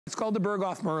It's called the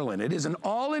BergHOFF Merlin. It is an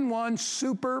all-in-one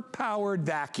super-powered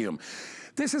vacuum.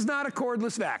 This is not a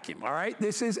cordless vacuum, all right?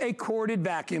 This is a corded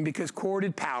vacuum because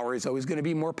corded power is always gonna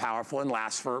be more powerful and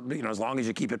last for, you know, as long as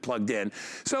you keep it plugged in.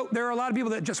 So there are a lot of people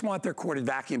that just want their corded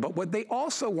vacuum, but what they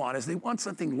also want is they want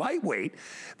something lightweight.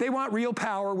 They want real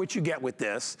power, which you get with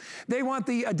this. They want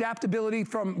the adaptability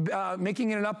from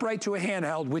making it an upright to a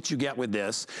handheld, which you get with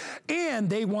this. And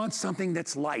they want something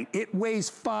that's light. It weighs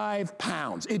 5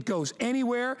 pounds. It goes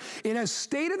anywhere. It has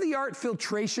state-of-the-art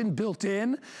filtration built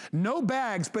in. No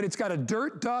bags, but it's got a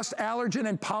dirt, dust, allergen,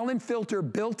 and pollen filter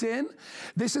built in.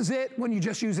 This is it when you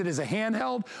just use it as a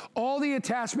handheld. All the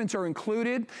attachments are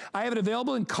included. I have it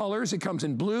available in colors. It comes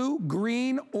in blue,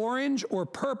 green, orange, or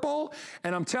purple.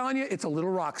 And I'm telling you, it's a little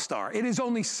rock star. It is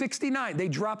only $69. They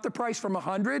dropped the price from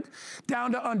 $100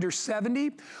 down to under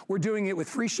 $70. We're doing it with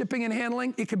free shipping and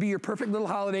handling. It could be your perfect little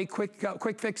holiday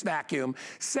quick fix vacuum.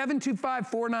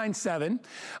 725-497.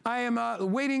 I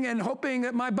am waiting and hoping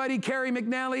that my buddy Kerry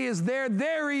McNally is there.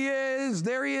 There he is.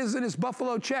 There he is in his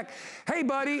Buffalo check. Hey,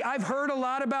 buddy, I've heard a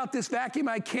lot about this vacuum.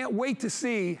 I can't wait to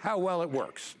see how well it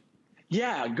works.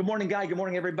 Yeah, good morning, Guy. Good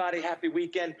morning, everybody. Happy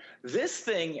weekend. This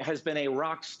thing has been a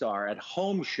rock star at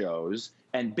home shows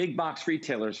and big box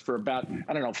retailers for about,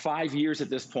 I don't know, 5 years at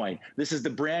this point. This is the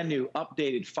brand new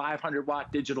updated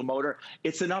 500-watt digital motor.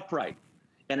 It's an upright.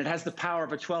 And it has the power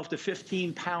of a 12 to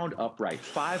 15 pound upright,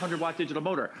 500-watt digital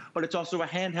motor, but it's also a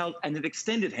handheld and an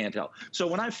extended handheld. So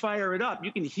when I fire it up,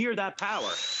 you can hear that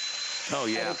power. Oh,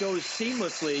 yeah. And it goes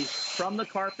seamlessly from the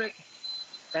carpet.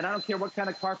 And I don't care what kind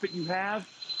of carpet you have,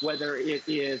 whether it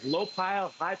is low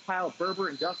pile, high pile, Berber,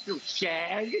 industrial,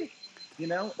 shag, you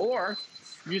know, or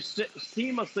you sit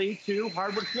seamlessly to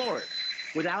hardwood floors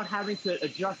without having to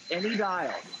adjust any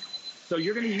dial. So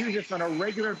you're going to use this on a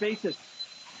regular basis.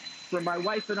 For my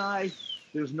wife and I,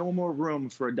 there's no more room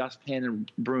for a dustpan and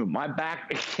broom. My back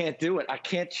can't do it. I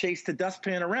can't chase the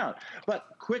dustpan around. But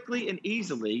quickly and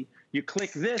easily, you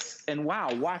click this and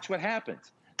wow, watch what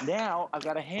happens. Now I've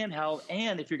got a handheld,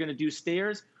 and if you're gonna do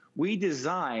stairs, we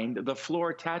designed the floor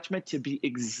attachment to be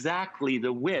exactly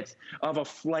the width of a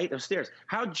flight of stairs.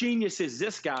 How genius is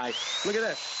this, guy? Look at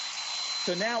this.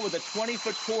 So now with a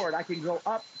 20-foot cord, I can go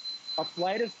up a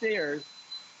flight of stairs,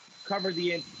 cover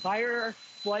the entire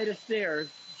flight of stairs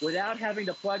without having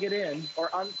to plug it in or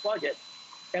unplug it.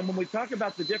 And when we talk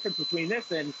about the difference between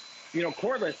this and, you know,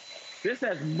 cordless, this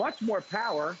has much more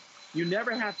power. You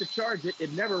never have to charge it.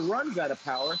 It never runs out of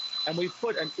power. And we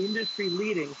put an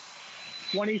industry-leading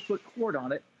 20-foot cord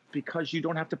on it because you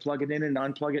don't have to plug it in and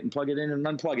unplug it and plug it in and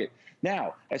unplug it.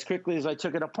 Now, as quickly as I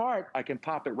took it apart, I can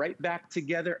pop it right back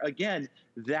together again.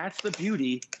 That's the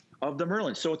beauty of the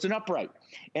Merlin. So it's an upright,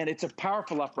 and it's a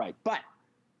powerful upright, but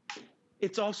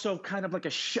it's also kind of like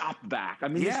a shop vac. I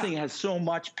mean, This thing has so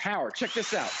much power. Check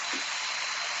this out.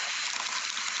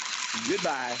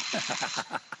 Goodbye.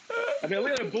 I mean,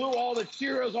 look at it, blew all the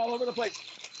Cheerios all over the place.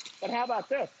 But how about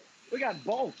this? We got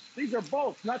bolts. These are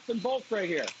bolts, nuts and bolts right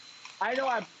here. I know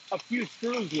I have a few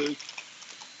screws loose,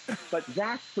 but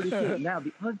that's pretty cool. Now,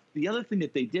 the other thing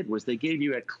that they did was they gave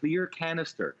you a clear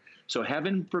canister. So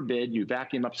heaven forbid you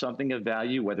vacuum up something of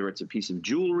value, whether it's a piece of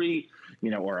jewelry,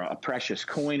 you know, or a precious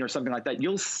coin or something like that.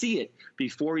 You'll see it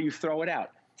before you throw it out.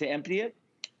 To empty it,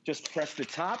 just press the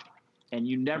top, and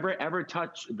you never ever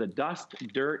touch the dust,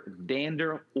 dirt,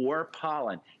 dander, or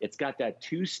pollen. It's got that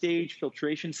 2-stage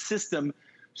filtration system,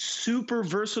 super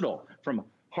versatile, from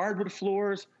hardwood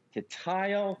floors to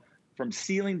tile, from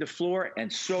ceiling to floor,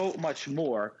 and so much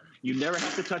more. You never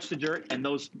have to touch the dirt, and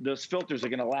those filters are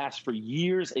going to last for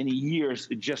years and years.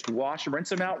 Just wash, rinse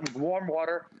them out with warm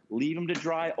water, leave them to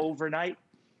dry overnight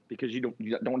because you don't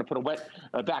want to put a wet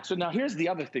back. So now here's the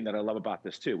other thing that I love about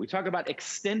this too. We talk about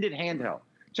extended handheld.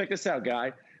 Check this out,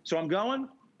 Guy. So I'm going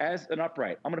as an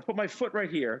upright. I'm going to put my foot right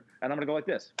here, and I'm going to go like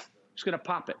this. I'm just going to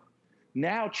pop it.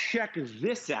 Now check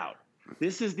this out.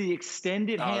 This is the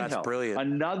extended handheld. That's brilliant.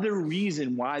 Another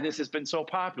reason why this has been so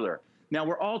popular. Now,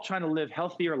 we're all trying to live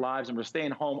healthier lives, and we're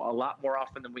staying home a lot more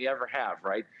often than we ever have,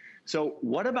 right? So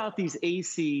what about these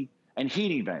AC and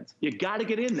heating vents? You got to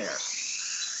get in there.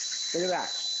 Look at that.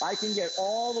 I can get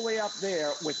all the way up there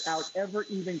without ever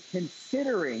even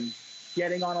considering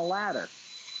getting on a ladder.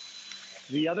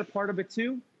 The other part of it,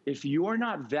 too, if you're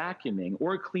not vacuuming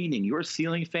or cleaning your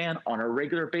ceiling fan on a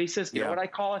regular basis, you know what I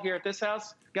call it here at this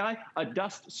house, Guy? A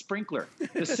dust sprinkler.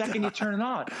 The second you turn it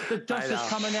on, the dust is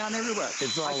coming down everywhere.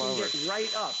 It's all over. I can get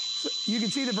right up You can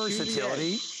see the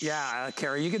versatility. Yeah,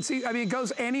 Carrie, you can see, I mean, it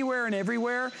goes anywhere and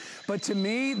everywhere, but to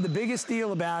me, the biggest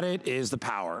deal about it is the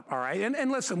power, all right?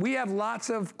 And listen, we have lots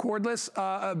of cordless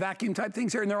vacuum type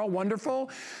things here, and they're all wonderful,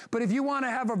 but if you want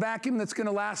to have a vacuum that's going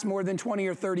to last more than 20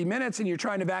 or 30 minutes and you're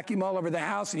trying to vacuum all over the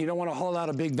house and you don't want to haul out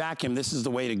a big vacuum, this is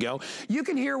the way to go. You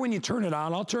can hear when you turn it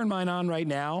on, I'll turn mine on right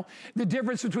now, the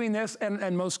difference between this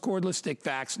and most cordless stick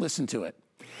vacs. Listen to it.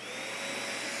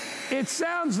 It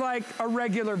sounds like a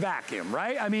regular vacuum,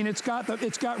 right? I mean, it's got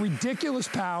ridiculous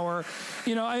power.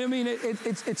 You know, I mean,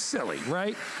 it's silly,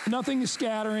 right? Nothing is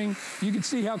scattering. You can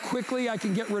see how quickly I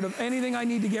can get rid of anything I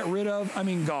need to get rid of. I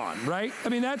mean, gone, right? I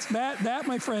mean, that,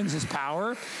 my friends, is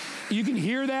power. You can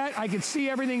hear that. I can see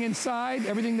everything inside,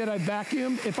 everything that I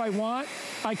vacuumed. If I want,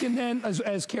 I can then,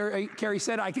 as Carrie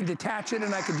said, I can detach it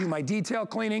and I can do my detail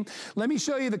cleaning. Let me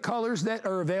show you the colors that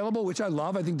are available, which I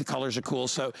love. I think the colors are cool.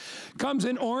 So it comes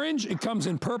in orange, it comes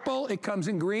in purple, it comes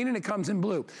in green, and it comes in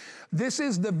blue. This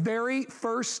is the very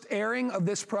first airing of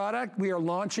this product. We are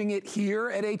launching it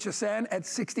here at HSN at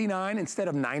 $69 instead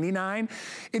of $99.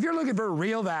 If you're looking for a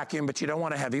real vacuum, but you don't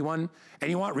want a heavy one, and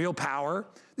you want real power,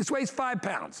 this weighs 5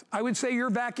 pounds. I would say your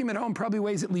vacuum at home probably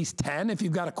weighs at least 10 if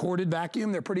you've got a corded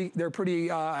vacuum. They're pretty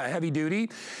heavy duty.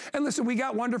 And listen, we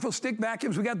got wonderful stick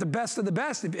vacuums. We got the best of the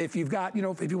best. If you've got, you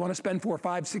know, if you want to spend $400,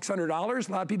 $500, $600,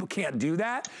 a lot of people can't do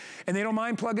that, and they don't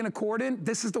mind plugging a cord in.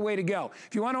 This is the way to go.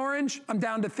 If you want orange, I'm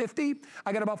down to 50.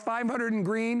 I got about 500 in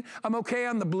green. I'm okay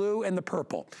on the blue and the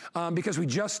purple because we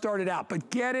just started out. But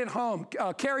get it home.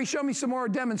 Carrie, show me some more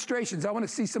demonstrations. I want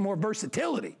to see some more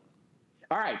versatility.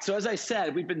 All right, so as I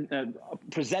said, we've been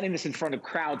presenting this in front of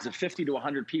crowds of 50 to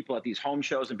 100 people at these home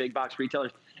shows and big box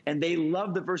retailers, and they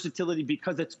love the versatility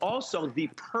because it's also the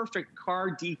perfect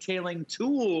car detailing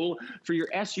tool for your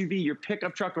SUV, your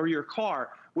pickup truck, or your car.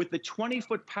 With the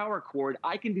 20-foot power cord,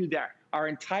 I can do that, our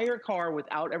entire car,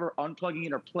 without ever unplugging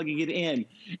it or plugging it in.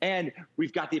 And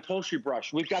we've got the upholstery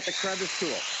brush. We've got the crevice tool.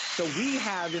 So we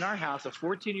have in our house a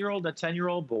 14-year-old and a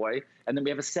 10-year-old boy, and then we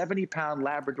have a 70-pound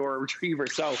Labrador retriever.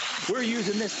 So we're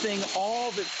using this thing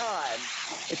all the time.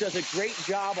 It does a great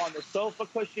job on the sofa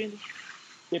cushion.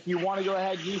 If you want to go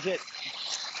ahead and use it,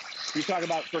 you talk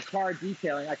about for car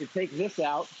detailing, I could take this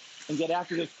out and get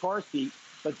after this car seat.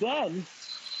 But then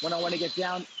when I want to get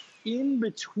down in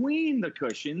between the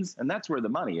cushions, and that's where the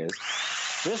money is,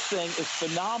 this thing is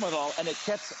phenomenal, and it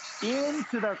gets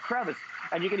into the crevice.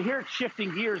 And you can hear it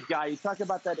shifting gears, Guy. You talk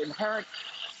about that inherent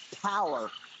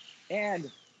power. And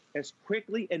as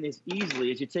quickly and as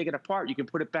easily as you take it apart, you can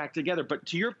put it back together. But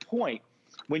to your point,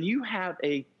 when you have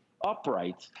a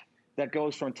upright that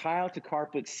goes from tile to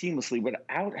carpet seamlessly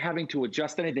without having to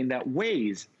adjust anything, that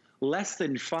weighs less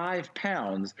than 5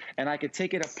 pounds, and I could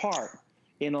take it apart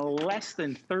in less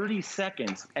than 30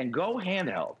 seconds and go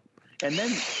handheld, and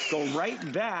then go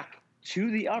right back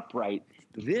to the upright.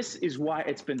 This is why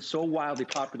it's been so wildly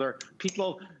popular.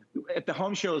 People at the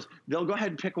home shows, they'll go ahead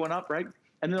and pick one up, right?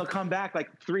 And then they'll come back like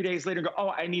 3 days later and go, oh,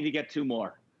 I need to get 2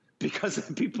 more. Because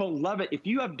people love it. If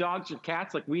you have dogs or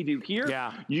cats like we do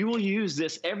here, you will use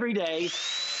this every day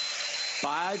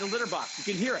by the litter box.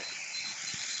 You can hear it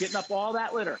getting up all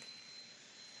that litter.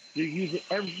 You use it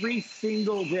every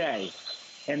single day.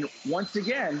 And once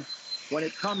again, when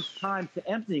it comes time to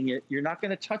emptying it, you're not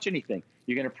going to touch anything.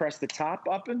 You're going to press the top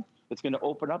button. It's going to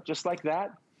open up just like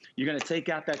that. You're going to take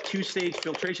out that 2-stage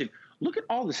filtration. Look at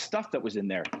all the stuff that was in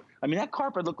there. I mean, that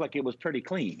carpet looked like it was pretty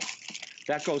clean.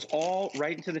 That goes all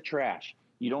right into the trash.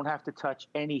 You don't have to touch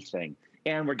anything.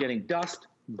 And we're getting dust,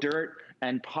 dirt,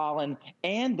 and pollen,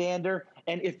 and dander.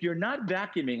 And if you're not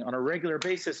vacuuming on a regular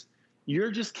basis,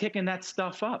 you're just kicking that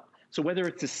stuff up. So whether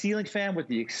it's a ceiling fan with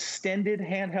the extended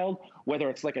handheld, whether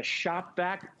it's like a shop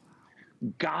vac,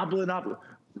 gobbling up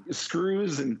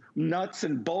screws and nuts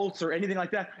and bolts or anything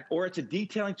like that, or it's a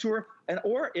detailing tour,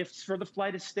 or if it's for the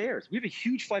flight of stairs. We have a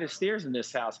huge flight of stairs in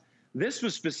this house. This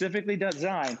was specifically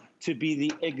designed to be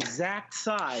the exact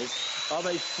size of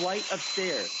a flight of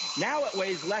stairs. Now it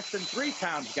weighs less than 3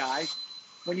 pounds, guys,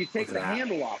 when you take the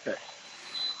handle off it.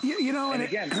 You know, and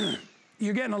again,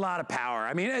 you're getting a lot of power.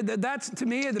 I mean, that's, to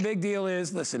me, the big deal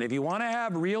is, listen, if you want to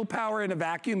have real power in a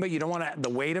vacuum, but you don't want the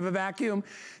weight of a vacuum,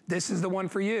 this is the one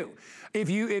for you. If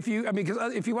you want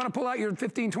to pull out your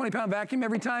 15, 20-pound vacuum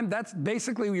every time, that's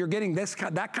basically you're getting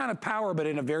that kind of power, but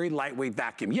in a very lightweight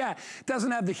vacuum. Yeah, it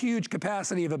doesn't have the huge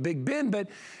capacity of a big bin, but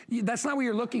that's not what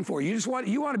you're looking for. You want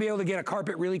to be able to get a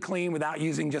carpet really clean without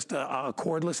using just a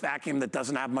cordless vacuum that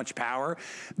doesn't have much power.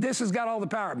 This has got all the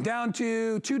power. I'm down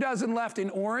to 2 dozen left in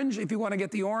orange. If you want want to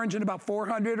get the orange and about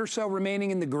 400 or so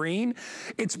remaining in the green.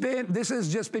 This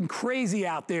has just been crazy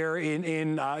out there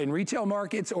in retail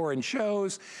markets or in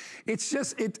shows.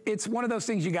 It's one of those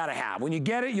things you got to have. When you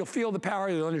get it, you'll feel the power,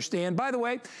 you'll understand. By the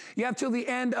way, you have till the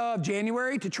end of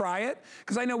January to try it,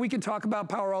 because I know we can talk about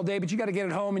power all day, but you got to get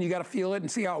it home and you got to feel it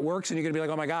and see how it works, and you're going to be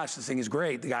like, oh my gosh, this thing is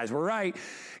great. The guys were right.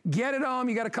 Get it home.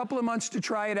 You got a couple of months to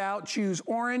try it out. Choose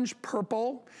orange,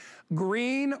 purple,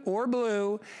 green, or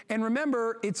blue, and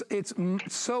remember, it's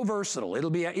so versatile. It'll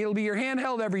be your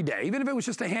handheld every day. Even if it was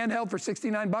just a handheld for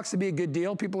 69 bucks, it'd be a good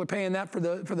deal. People are paying that for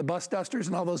the bus dusters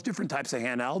and all those different types of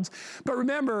handhelds. But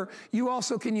remember, you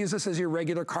also can use this as your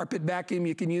regular carpet vacuum.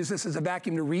 You can use this as a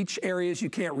vacuum to reach areas you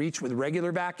can't reach with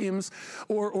regular vacuums,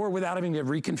 or without having to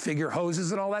reconfigure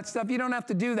hoses and all that stuff. You don't have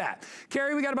to do that.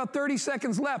 Kerry, we got about 30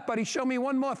 seconds left, buddy. Show me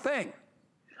one more thing.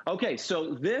 Okay,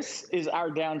 so this is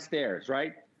our downstairs,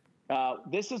 right?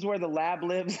 This is where the lab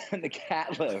lives and the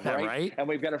cat live, right? And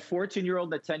we've got a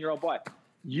 14-year-old and a 10-year-old boy.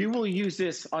 You will use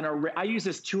this I use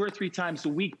this 2 or 3 times a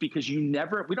week because we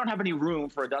don't have any room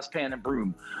for a dustpan and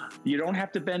broom. You don't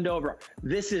have to bend over.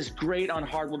 This is great on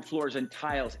hardwood floors and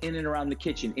tiles in and around the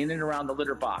kitchen, in and around the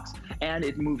litter box. And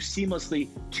it moves seamlessly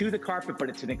to the carpet, but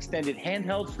it's an extended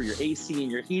handheld for your AC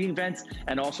and your heating vents.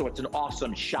 And also it's an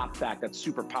awesome shop vac that's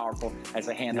super powerful as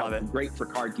a handheld and great for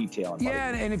car detailing.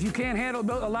 Yeah, and if you can't handle,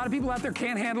 a lot of people out there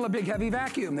can't handle a big heavy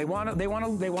vacuum. They want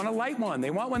a light one.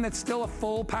 They want one that's still a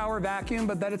full power vacuum,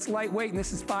 but that it's lightweight, and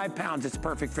this is 5 pounds. It's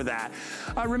perfect for that.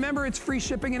 Remember, it's free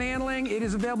shipping and handling. It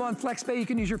is available on FlexPay. You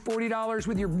can use your $40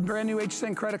 with your brand new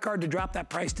HSN credit card to drop that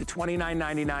price to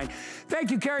 $29.99.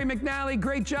 Thank you, Kerry McNally.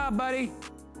 Great job, buddy.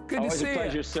 Good to see you. Always a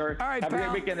pleasure, sir. All right, have a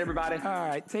great weekend, everybody. All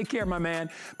right, take care, my man.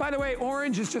 By the way,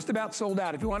 orange is just about sold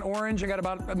out. If you want orange, I got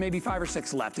about maybe 5 or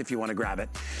 6 left if you want to grab it.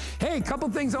 Hey, a couple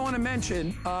things I want to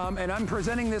mention, and I'm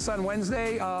presenting this on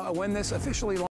Wednesday when this officially launches.